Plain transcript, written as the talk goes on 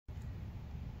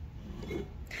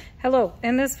Hello,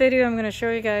 in this video I'm going to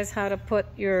show you guys how to put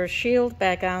your shield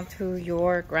back onto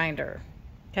your grinder.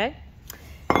 Okay,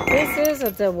 this is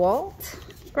a DeWalt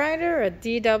grinder, a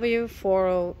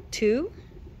DW402.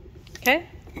 Okay,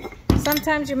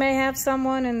 sometimes you may have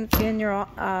someone in your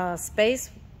space,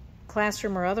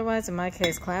 classroom or otherwise, in my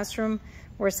case classroom,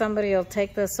 where somebody will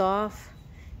take this off.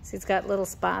 See, it's got little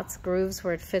spots, grooves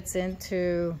where it fits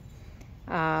into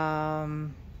the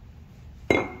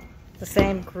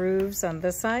same grooves on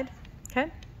this side. Okay,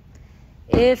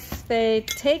 if they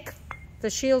take the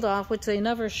shield off, which they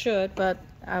never should, but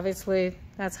obviously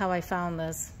that's how I found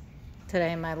this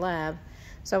today in my lab,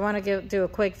 so I want to do a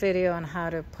quick video on how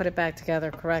to put it back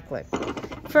together correctly.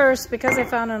 First, because I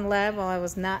found it in the lab while I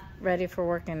was not ready for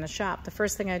working in the shop, the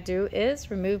first thing I do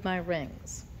is remove my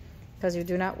rings, because you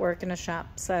do not work in a shop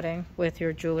setting with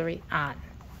your jewelry on.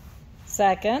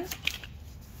 Second,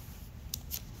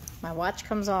 my watch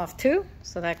comes off too,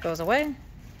 so that goes away.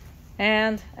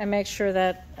 And I make sure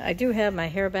that I do have my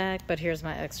hair back, but here's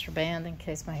my extra band in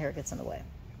case my hair gets in the way.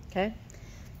 Okay.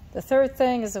 The third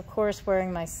thing is, of course,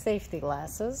 wearing my safety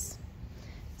glasses.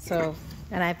 So,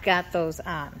 and I've got those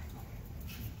on.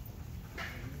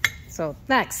 So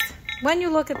next, when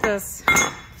you look at this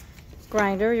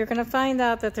grinder, you're going to find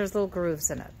out that there's little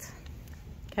grooves in it.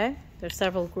 Okay. There's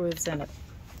several grooves in it.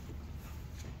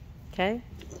 Okay.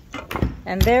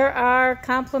 And there are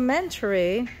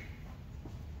complementary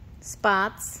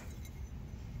spots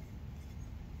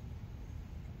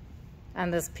on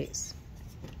this piece.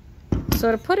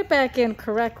 So to put it back in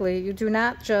correctly, you do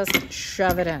not just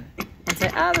shove it in and say,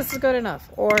 oh, this is good enough,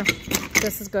 or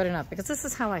this is good enough, because this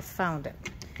is how I found it.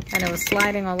 And it was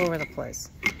sliding all over the place.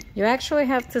 You actually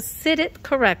have to sit it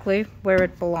correctly where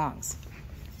it belongs.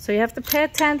 So you have to pay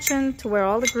attention to where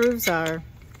all the grooves are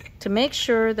to make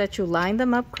sure that you line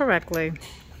them up correctly,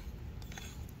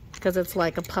 because it's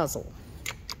like a puzzle.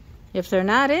 If they're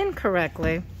not in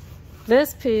correctly,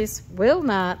 this piece will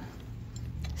not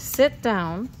sit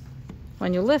down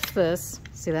when you lift this,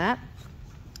 see that?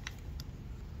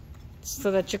 So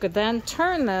that you could then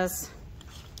turn this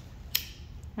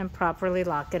and properly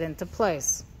lock it into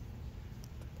place.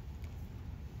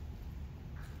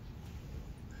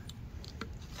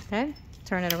 Okay,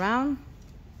 turn it around.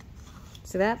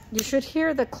 See that? You should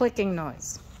hear the clicking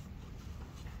noise.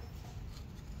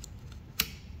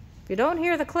 If you don't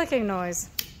hear the clicking noise,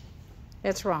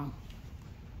 it's wrong.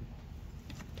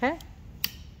 Okay?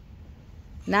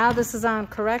 Now this is on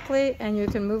correctly, and you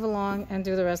can move along and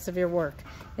do the rest of your work.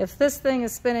 If this thing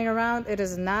is spinning around, it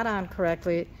is not on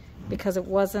correctly because it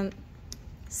wasn't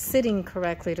sitting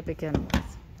correctly to begin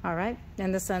with. All right?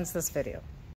 And this ends this video.